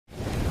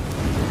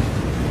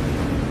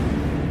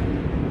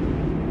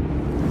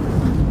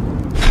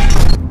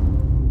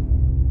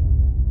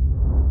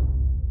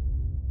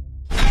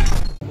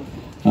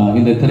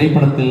இந்த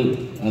திரைப்படத்தில்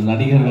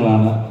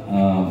நடிகர்களான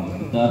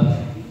வித்தார்த்,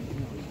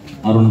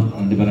 அருண்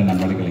ரெண்டு பேரை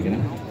நான் நடிக்க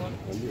வைக்கிறேன்.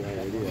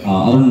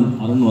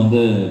 அருண்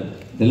வந்து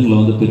தெலுங்குல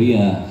வந்து பெரிய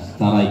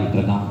ஸ்டார் ஆகிக்கிட்டு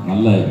இருக்கான்,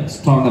 நல்ல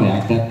எக்ஸ்ட்ராடனரி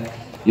ஆக்டர்.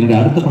 என்னுடைய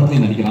அடுத்த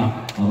படத்தையும் நடிக்கிறான்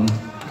அருண்.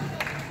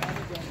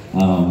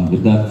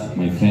 வித்தார்த்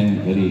மை ஃப்ரெண்ட்,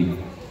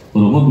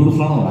 ஒரு ரொம்ப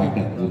பியூட்டிஃபுல்லான ஒரு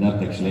actor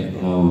Vidharth. Actually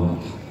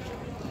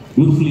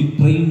beautifully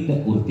trained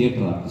ஒரு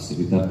தியேட்டர் ஆர்டிஸ்ட்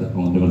வித்தார்த்.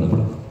 அவங்க வந்த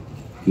படம்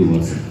ஃபியூ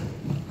வேர்ட்ஸ்.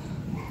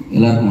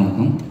 எல்லாருக்கும்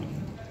வணக்கம்.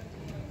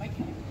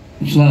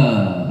 ஆக்சுவலாக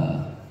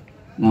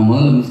நான்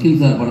முதல்ல மிஸ்கின்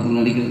சார் படத்தில்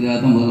நடிக்கிறதுக்காக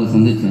தான் முதல்ல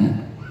சந்தித்தேன்.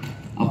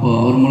 அப்போ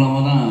அவர்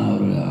மூலமாக தான்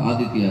ஒரு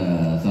ஆதித்ய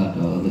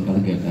சார்கிட்ட வந்து கதை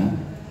கேட்டேன்.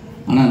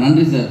 ஆனால்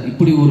நன்றி சார்,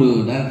 இப்படி ஒரு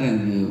டைரக்டர்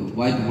எனக்கு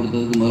வாய்ப்பு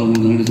கொடுத்ததுக்கு முதல்ல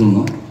உங்களுக்கு நன்றி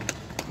சொல்லணும்.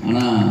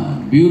 ஆனால்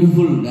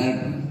பியூட்டிஃபுல்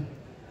டைரக்டர்,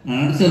 நான்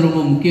நடித்த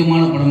ரொம்ப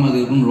முக்கியமான படம் அது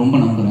இருக்குன்னு ரொம்ப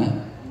நம்புகிறேன்.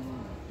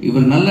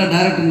 இவர் நல்ல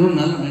டைரக்டரும்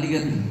நல்ல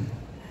நடிகர்,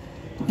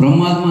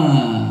 பிரமாதமாக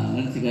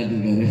நடித்து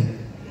காட்டியிருக்காரு.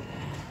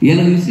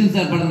 எனக்கு மிஸ்கின்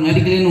சார் படத்தில்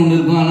நடிக்கிறேன்னு ஒன்று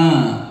இருக்கும், ஆனால்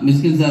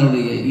மிஸ்கின்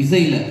சாருடைய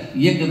இசையில்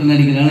இயக்கத்தில்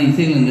நடிக்கிறேன், ஆனால்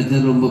இசையில்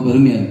நடித்தது ரொம்ப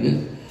பெருமையாக இருக்குது.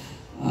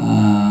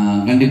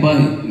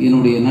 கண்டிப்பாக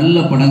என்னுடைய நல்ல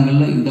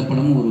படங்களில் இந்த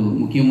படமும் ஒரு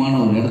முக்கியமான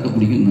ஒரு இடத்த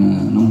பிடிக்கும்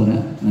நான்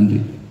நம்புகிறேன். நன்றி.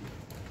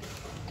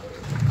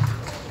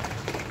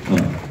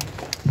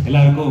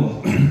 எல்லாருக்கும்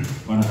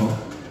வணக்கம்.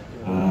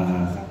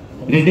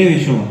 ரெண்டே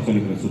விஷயம்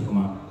சொல்லிக்கிறேன்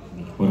சுருக்கமாக.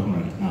 இன்னைக்கு போகிற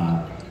முன்னாடி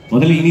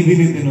முதல்ல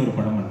இனிதின்னு ஒரு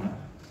படம் பண்ணேன்,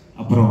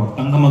 அப்புறம்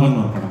தங்கமகன்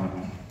ஒரு படம்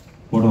பண்ணேன்,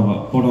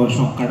 போன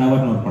வருஷம்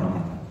கடவர்னு ஒரு படம்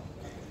பண்ணேன்.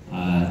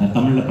 நான்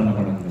தமிழில் பண்ண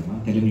படம் கிடையாது,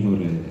 தெலுங்கில்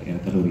ஒரு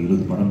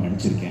 20 படம்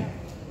நடிச்சிருக்கேன்.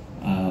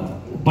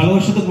 பல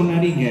வருஷத்துக்கு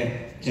முன்னாடி இங்கே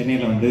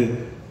சென்னையில் வந்து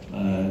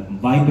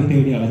வாய்ப்பு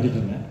தேடி அலைஞ்சிட்டு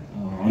இருந்தேன்.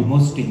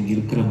 ஆல்மோஸ்ட் இங்கே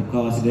இருக்கிற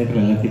முக்கால்வாசி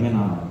தேட்டர் எல்லாத்தையுமே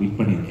நான் மீட்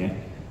பண்ணியிருக்கேன்.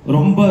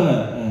 ரொம்ப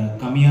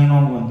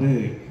கம்மியானவங்க வந்து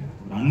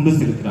ஒரு அன்பு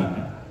செலுத்துகிறாங்க.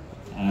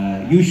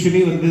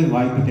 யூஸ்வலி வந்து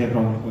வாய்ப்பு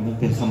தேடுறவங்களுக்கு வந்து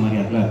பெருசாக மாதிரி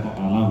அதெல்லாம் இருக்கும்,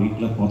 அதெல்லாம்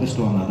வீட்டில்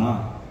புதைச்சிட்டு வாங்க தான்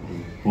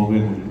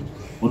போகவே முடியும்.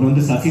 ஒன்று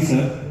வந்து சசி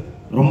சார்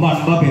ரொம்ப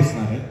அன்பாக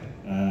பேசினார்.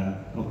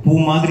 பூ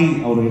மாதிரி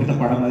அவர் எடுத்த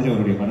படம் மாதிரி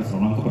அவருடைய மனசு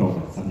ரொம்ப அப்புறம்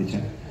அவர்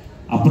சந்தித்தேன்.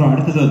 அப்புறம்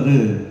அடுத்தது வந்து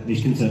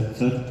மிஷ்கின்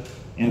சார்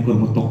எனக்கு ஒரு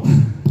முத்தம்.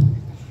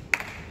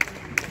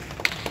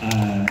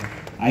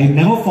 I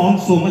never found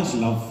so much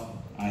love.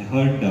 I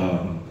heard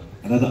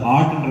அதாவது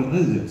ஆர்ட்ன்றது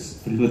இட்ஸ்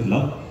ஃபில்ட் வித்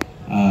லவ்.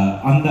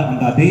 அந்த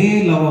அதே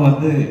லவ்வை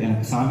வந்து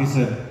எனக்கு சாமி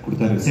சார்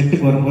கொடுத்தாரு.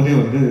 செட்டுக்கு வரும்போதே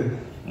வந்து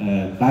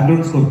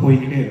பேக்ரவுண்ட் ஸ்கோர்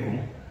போய்கிட்டே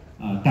இருக்கும்.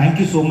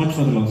 Thank you so much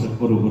for the love sir.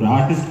 ஒரு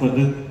ஆர்டிஸ்ட்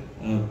வந்து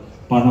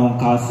பணம்,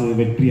 காசு,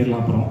 வெற்றி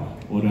எல்லாம் அப்புறம்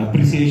ஒரு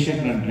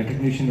அப்ரிசியேஷன் அண்ட்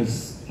ரெக்கக்னிஷன் இஸ்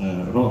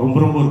ரொம்ப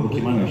ரொம்ப ஒரு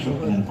முக்கியமான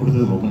விஷயம். எனக்கு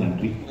கொடுத்தது ரொம்ப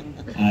நன்றி.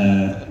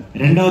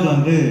 ரெண்டாவது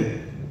வந்து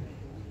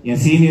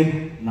என் சீனியர்,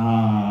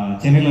 நான்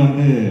சென்னையில்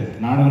வந்து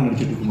நாடகம்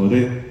நடிச்சுட்டு இருக்கும்போது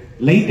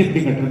லைட்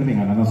எப்படி கட்டுறதுன்னு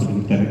எங்கள் அண்ணன் தான் சொல்லி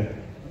கொடுத்தாரு.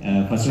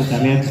 ஃபர்ஸ்ட்டு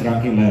தலையாச்சு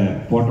ராக்கியில்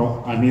போட்டோம்.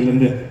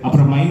 அன்னிலேருந்து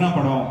அப்புறம் மைனா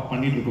படம்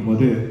பண்ணிட்டு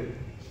இருக்கும்போது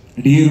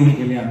டிஏ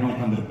ரூமுக்கு வெளியே அண்ணன்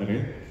உட்காந்துருப்பாரு,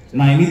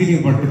 நான்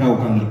இனிதிரியும் படத்துக்காக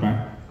உட்காந்துருப்பேன்.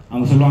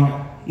 அவங்க சொல்லுவாங்க,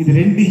 இது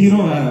 2 ஹீரோ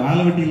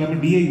வேலை வெட்டி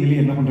இல்லாமல் டிஐ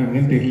வெளியே என்ன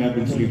பண்ணுறாங்கன்னு தெரியல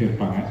அப்படின்னு சொல்லிட்டு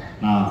இருப்பாங்க.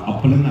 நான்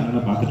அப்போலேருந்து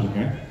அண்ணனை பார்த்துட்டு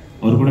இருக்கேன்.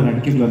 அவர் கூட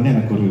நடிக்கிறது வந்து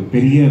எனக்கு ஒரு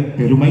பெரிய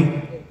பெருமை,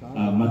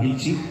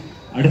 மகிழ்ச்சி.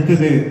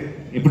 அடுத்தது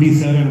எப்படி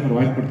சார் எனக்கு ஒரு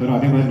வாய்ப்பு கொடுத்தாரோ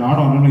அதே மாதிரி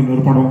நானும் அண்ணனும்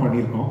இன்னொரு படம்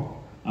பண்ணியிருக்கோம்.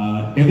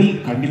 டெவில்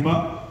கண்டிப்பாக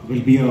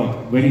will be a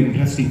very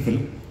interesting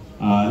film.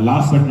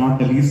 Last but not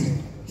the least,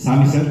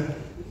 சாமி சார்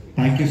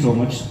தேங்க்யூ ஸோ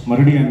மச்.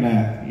 மறுபடியும் என்ன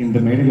இந்த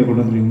மேடையில்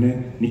கொண்டு வந்து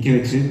நிற்க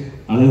வச்சு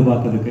அழகு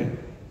பார்த்ததுக்கு.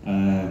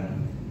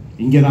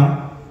 இங்கே தான்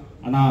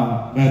ஆனால்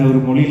வேற ஒரு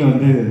மொழியில்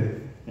வந்து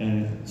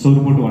சோறு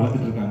போட்டு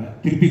வளர்த்துட்டு இருக்காங்க.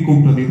 திருப்பி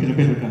கூப்பிட்டது இத்தனை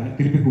பேர் இருக்காங்க,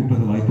 திருப்பி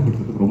கூப்பிட்டது வாய்ப்பு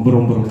கொடுத்ததுக்கு ரொம்ப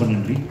ரொம்ப ரொம்ப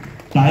நன்றி.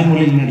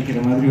 தாய்மொழியில் நடிக்கிற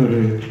மாதிரி ஒரு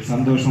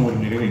சந்தோஷம், ஒரு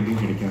நிறைவு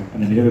எங்கேயும் கிடைக்காது.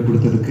 அந்த நிறைவை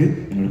கொடுத்ததுக்கு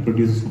என்னோட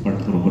ப்ரொடியூசர்ஸ்க்கு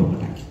படத்துக்கு ரொம்ப ரொம்ப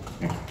thank you.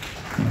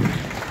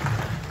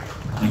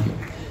 Thank you.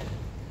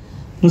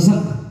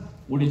 Vasanth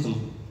ஓடிச்சல்.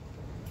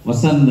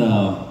 Vasanth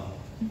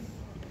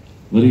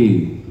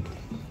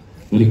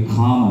very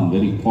calm and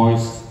very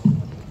poised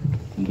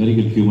and very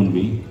good human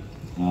being.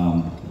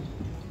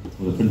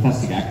 ஒரு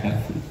ஃபென்டாஸ்டிக் ஆக்டர்.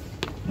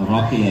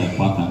 ராக்கியில்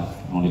பார்த்தேன்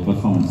அவனுடைய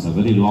பெர்ஃபார்மன்ஸ்.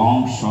 வெரி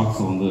லாங்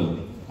ஷார்ட்ஸை வந்து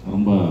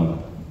ரொம்ப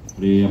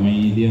அப்படியே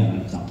அமைதியாக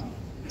நடித்தான்.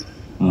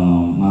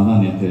 நான்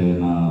தான் நேற்று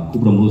நான்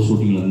கூப்பிடும்போது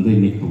ஷூட்டிங்லேருந்து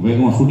இன்னைக்கு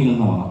வேகமாக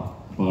ஷூட்டிங்கில் தான் வரான்.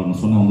 இப்போ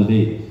நான் சொன்னேன் வந்துட்டு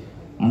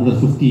another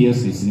 50 years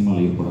நீ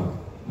சினிமாவில் ஏற்பட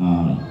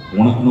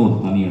உனக்குன்னு ஒரு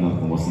தனி இடம்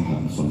இருக்கும்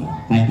வசந்த் சொன்னேன்.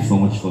 Thank you so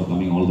much for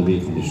coming all the way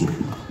from the shoot.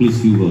 Please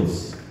few words.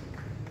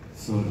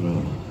 Sir,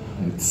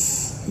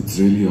 it's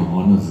really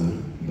honour sir,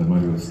 இந்த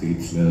மாதிரி ஒரு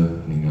ஸ்டேஜில்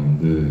நீங்கள்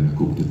வந்து என்னை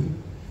கூப்பிட்டது.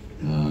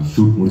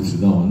 ஷூட் முடிச்சுட்டு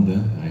தான்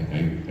வந்தேன்.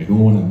 I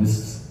don't want to miss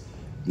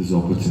this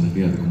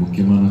opportunity. அதுக்கு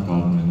முக்கியமான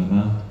காரணம்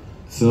என்னென்னா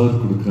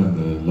சார் கொடுக்குற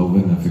அந்த லவ்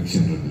அண்ட்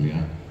அஃபெக்ஷன் இருக்கு இல்லையா,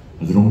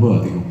 அது ரொம்ப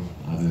அதிகம்.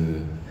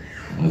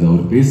 அது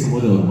அவர்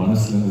பேசும்போது அவர்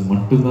மனசுலேருந்து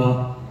மட்டும்தான்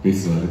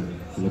பேசுவார்.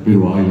 சில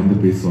பேர் வாயிலேருந்து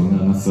பேசுவாங்க,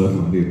 ஆனால் சார்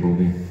வந்து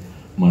எப்போவுமே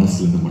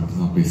மனசுலேருந்து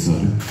மட்டும்தான்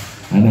பேசுவார்.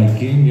 அண்ட் ஐ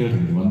கேம் ஹியர்,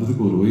 இங்கே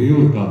வந்ததுக்கு ஒரே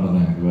ஒரு காரணம்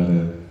தான், எனக்கு வேறு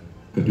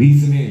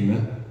ரீசனே இல்லை.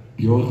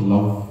 Pure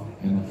love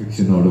and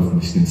affection out of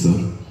Mysskin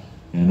sir.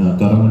 ஏன்னா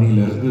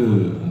தரமணியிலேருந்து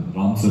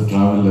ராம் சார்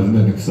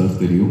ட்ராவல்லேருந்து எனக்கு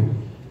சார் தெரியும்.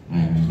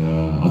 அண்ட்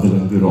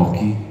அதுலேருந்து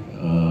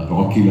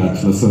ராக்கியில்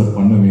ஆக்சுவலாக சார்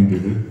பண்ண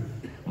வேண்டியது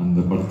அந்த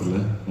படத்தில்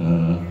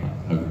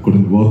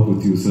couldn't work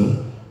with you, sir.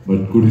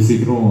 But கூடிய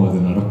சீக்கிரம் அது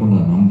நடக்கும்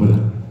நான்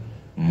நம்புறேன்.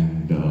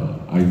 And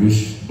I wish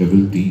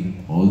Devil team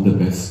all the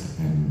best.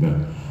 And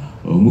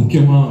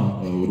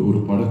முக்கியமாக ஒரு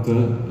படத்தை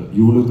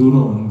இவ்வளோ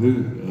தூரம் வந்து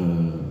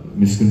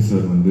மிஷ்கின்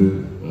சார் வந்து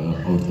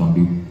அவர்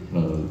தம்பி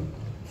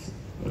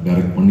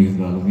டைரக்ட்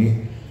பண்ணியிருந்தாலுமே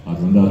அது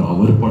வந்து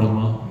அவர்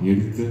படமாக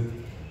எடுத்து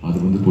அது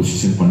வந்து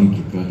பொசிஷன்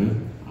பண்ணிகிட்ருக்காரு.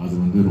 அது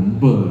வந்து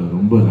ரொம்ப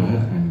ரொம்ப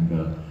ரேர். அண்ட்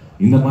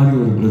இந்த மாதிரி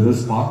ஒரு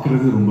பிரதர்ஸ்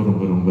பார்க்குறது ரொம்ப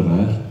ரொம்ப ரொம்ப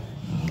ரேர்.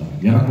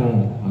 எனக்கும்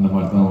அந்த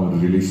மாதிரி தான் ஒரு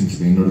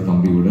ரிலேஷன்ஷிப் என்னோட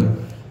தம்பியோட.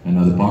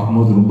 அண்ட் அது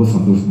பார்க்கும்போது ரொம்ப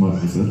சந்தோஷமாக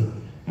இருக்குது sir.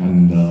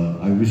 And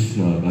I wish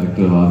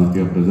director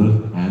Aditya brother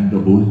and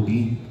the whole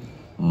team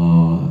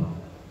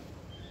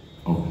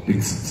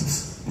big success.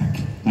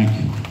 Thank you.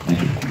 Thank you.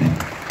 Thank you.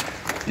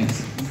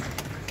 Thanks.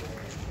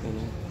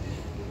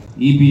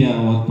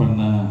 EPR work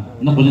பண்ண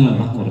இன்னும் கொஞ்சம்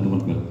நேரம் தான், ஒரு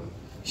 2 பேர்.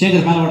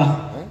 சேகர் மேலே வாடா.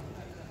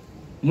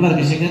 எங்கடா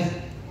இருக்கு சேகர்?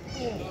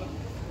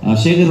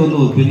 சேகர் வந்து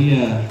ஒரு பெரிய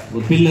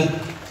ஒரு பில்லர்.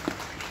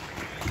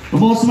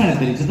 ரொம்ப வருஷமாக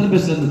எனக்கு தெரியும், சித்திர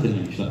பேஸ்லேருந்து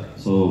தெரியும் ஆக்சுவலாக.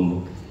 ஸோ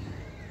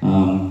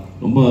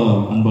ரொம்ப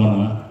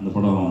அன்பானவன். இந்த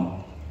படம்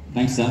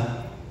thanks sir.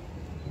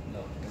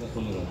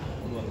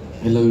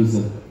 I love you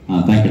sir.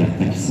 தேங்க்யூடா.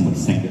 Thank you so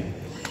much. Thank you.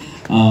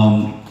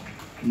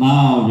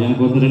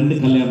 எனக்கு வந்து 2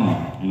 கல்யாணம்.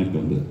 எனக்கு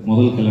வந்து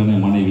முதல் கல்யாணம்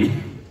என் மனைவி,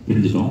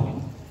 பிரிஞ்சிட்டோம்.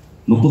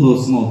 30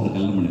 வருஷமாக ஒருத்தர்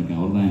கல்யாணம் பண்ணியிருக்கேன்.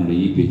 அவர் தான் என்னோட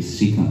இபி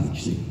ஸ்ரீகாந்த்.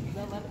 ஆக்சுவலி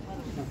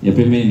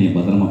எப்பயுமே என்னை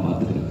பத்திரமா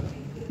பார்த்துக்கிறார்.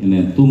 என்னை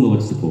தூங்க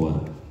வச்சுட்டு போவார்.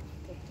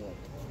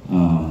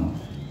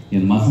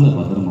 என் மகளை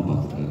பத்திரமா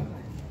பார்த்துக்கிறார்.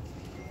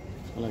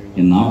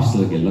 என் ஆஃபீஸில்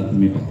இருக்க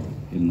எல்லாத்தையுமே பார்த்து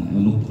என்ன,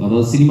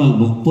 அதாவது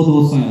சினிமாவில் 30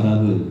 வருஷம்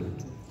யாராவது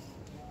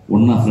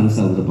ஒன்றா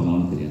ஃப்ரெண்ட்ஸாக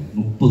இருந்திருப்பாங்களான்னு தெரியாது.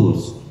 30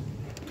 வருஷம்.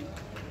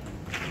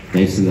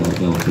 தயவுசெய்து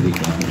அவருக்கு அவர் பெரிய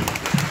கிளாஸ்.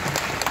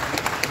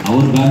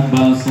 அவர் பேங்க்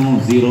பேலன்ஸும்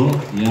 0,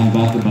 என்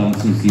பேங்க்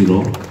பேலன்ஸும் 0.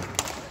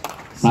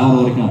 சாகிற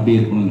வரைக்கும் அப்படியே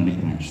இருக்கணும்னு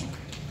நினைக்கிறேன். ஆக்சுவலி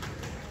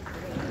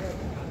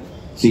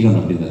ஸ்ரீகாந்த்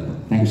அப்படி தான்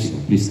இருக்கும். Thank you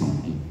Srikanth. Please come.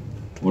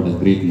 What a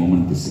great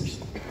moment this section.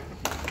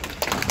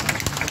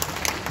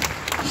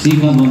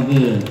 Srikanth வந்து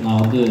நான்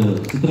வந்து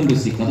சித்திரம்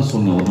பேசி கதை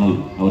சொன்னேன் ஒரு நாள்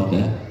அவர்கிட்ட.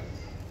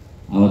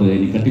 அவர்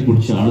என்னை கட்டி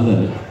பிடிச்சி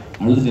அழுதார்.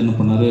 அழுதுட்டு என்ன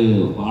பண்ணார்,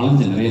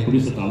 அழுஞ்ச நிறைய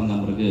ப்ரொடியூசர்கிட்ட அழுந்த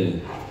பிறகு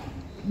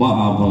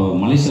அப்போ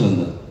மலேசியாவில்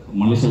இருந்தார்.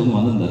 மலேசியாவிலேருந்து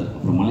வந்திருந்தார்.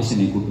 அப்புறம் மலேசியா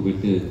என்னை கூப்பிட்டு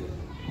போயிட்டு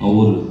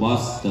அவர்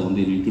பாஸ்கிட்ட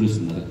வந்து என்னை இன்ட்ரடியூஸ்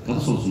பண்ணார். கதை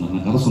சொல்ல சொன்னார்.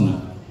 நான் கதை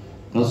சொன்னேன்.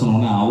 கதை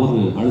சொன்னோடனே அவர்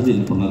அழுது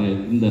என்ன பண்ணார்,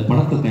 இந்த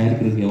படத்தை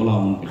தயாரிக்கிறதுக்கு எவ்வளோ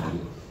ஆகும்னு கேட்டார்.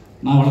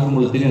 நான் வழக்கம்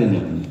போல தெரியாதுங்க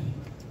அப்படின்னு.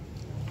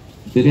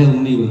 தெரியாத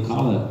முன்னே இவர்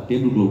காலை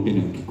டேபிளுக்குள்ள விட்டு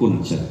எனக்கு கிக்கோ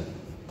நினச்சார்.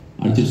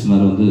 அடிச்சுட்டு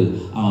சொன்னார் வந்து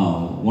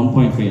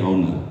 1.5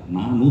 ஆகுனார்.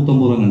 நான்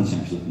 150 ரூபா நினச்சேன்.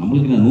 ஆக்சுவலி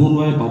நம்மளுக்கு நான் 100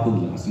 ரூபாயை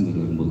பார்த்ததில்லை. அசிங்கர்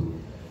இருக்கும்போது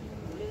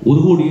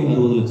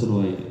 1,60,00,000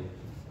 ரூபாய்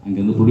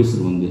அங்கேருந்து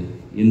ப்ரொடியூசர் வந்து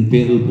என்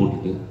பேரில்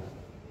போட்டுட்டு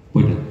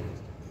போயிட்டார்.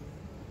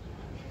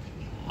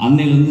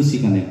 அன்னையிலேருந்து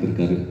ஸ்ரீகாந்த் எனக்கு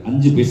இருக்காரு.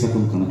 5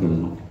 பைசாக்கள் கணக்கு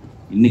எழுதணும்.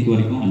 இன்னைக்கு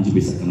வரைக்கும் 5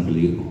 பைசா கணக்கு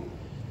எழுதியிருக்கோம்.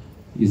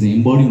 Is a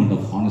embodiment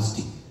of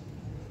honesty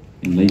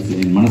என்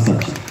லைஃப்பில். என்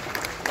மனசாட்சி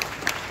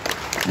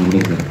அவர்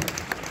இருக்காரு.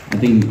 I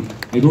think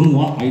I don't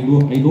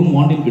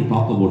want him to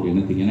talk about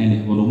anything. ஏன்னா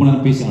ரொம்ப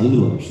நேரம் பேசி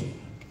அழுதுருவார். விஷயம்.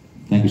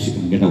 Thank you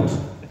Srikanth. Get out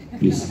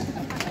please.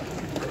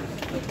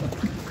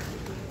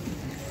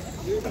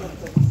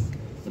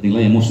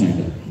 பார்த்தீங்களா, எமோஷன்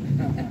ஆகிட்டார்.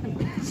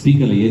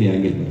 ஸ்பீக்கரில் ஏறி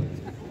இறங்கியிருக்காரு.